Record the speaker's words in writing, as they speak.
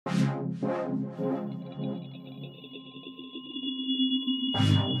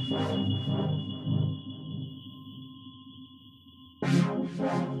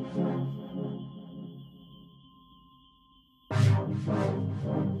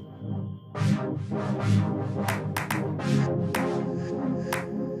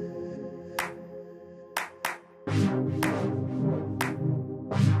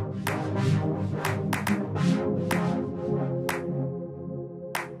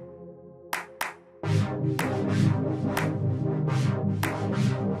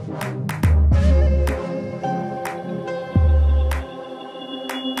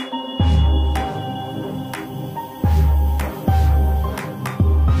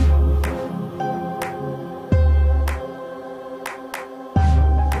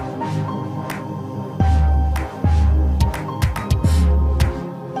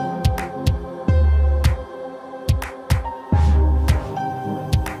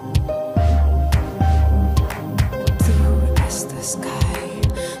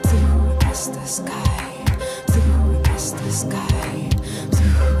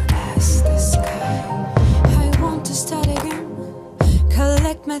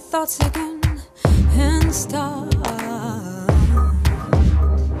My thoughts again and start.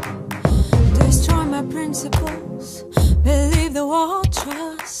 Destroy my principles, believe the world,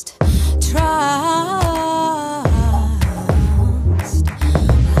 trust.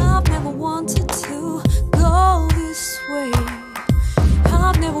 I've never wanted to go this way.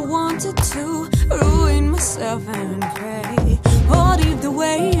 I've never wanted to ruin myself and pray. What if the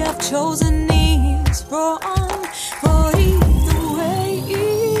way I've chosen is wrong? What if the way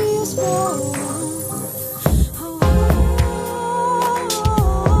is wrong?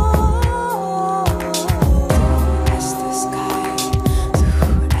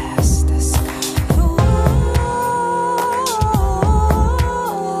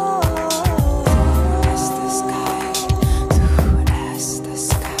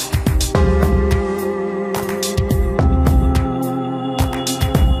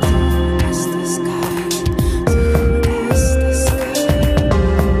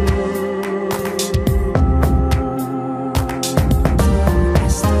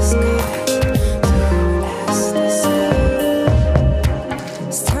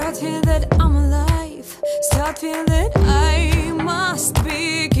 Feel that I must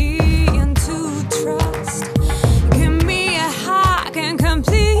begin to trust. Give me a hug and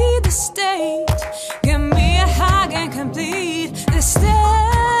complete the state. Give me a hug and complete the state.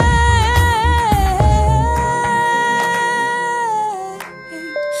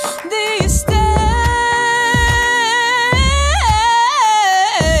 The state.